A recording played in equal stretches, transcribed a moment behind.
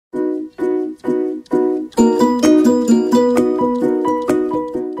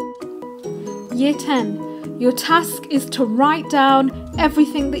Year 10, your task is to write down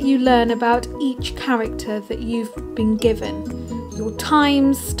everything that you learn about each character that you've been given. Your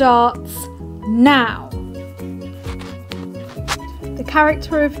time starts now. The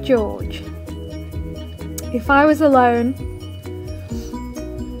character of George. If I was alone,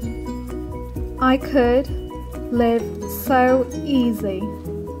 I could live so easy.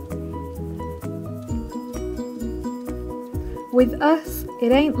 With us,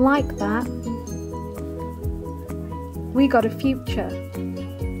 it ain't like that. We got a future.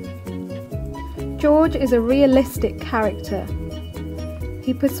 George is a realistic character.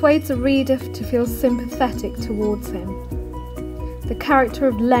 He persuades a reader to feel sympathetic towards him. The character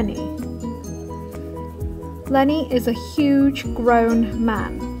of Lenny. Lenny is a huge grown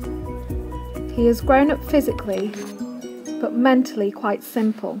man. He has grown up physically, but mentally quite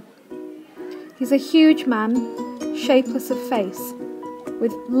simple. He's a huge man, shapeless of face,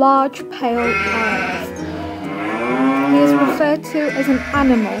 with large pale eyes. He is referred to as an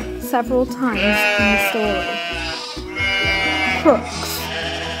animal several times in the story. Crooks.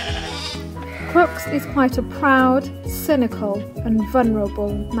 Crooks is quite a proud, cynical and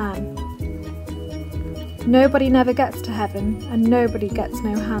vulnerable man. Nobody never gets to heaven and nobody gets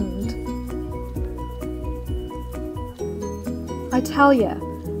no hand. I tell ya,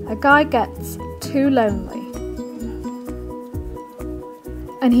 a guy gets too lonely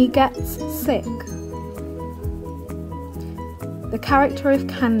and he gets sick. The character of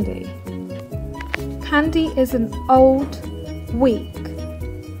Candy. Candy is an old, weak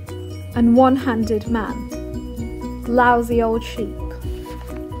and one-handed man. Lousy old sheep.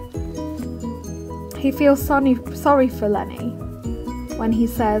 He feels sorry for Lenny when he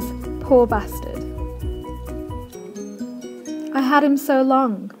says, "Poor bastard. I had him so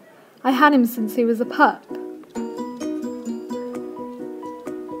long. I had him since he was a pup."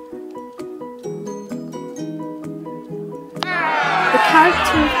 The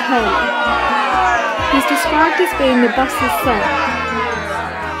character of Curly. He's described as being the boss's son.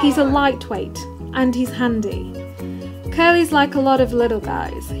 He's a lightweight and he's handy. Curly's like a lot of little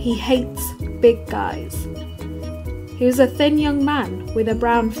guys. He hates big guys. He was a thin young man with a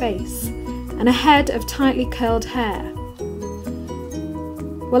brown face and a head of tightly curled hair.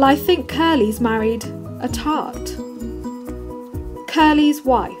 Well, I think Curly's married a tart. Curly's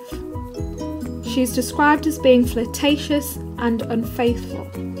wife. She's described as being flirtatious and unfaithful.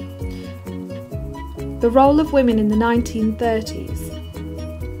 The role of women in the 1930s.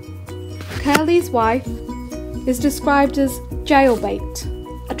 Curly's wife is described as jailbait,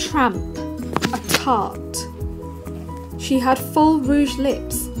 a tramp, a tart. She had full rouge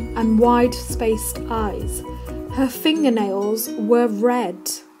lips and wide-spaced eyes. Her fingernails were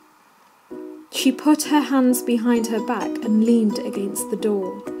red. She put her hands behind her back and leaned against the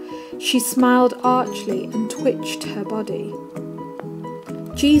door. She smiled archly and twitched her body.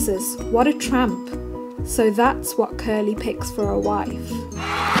 Jesus, what a tramp. So that's what Curly picks for a wife.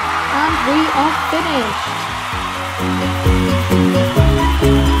 And we are finished.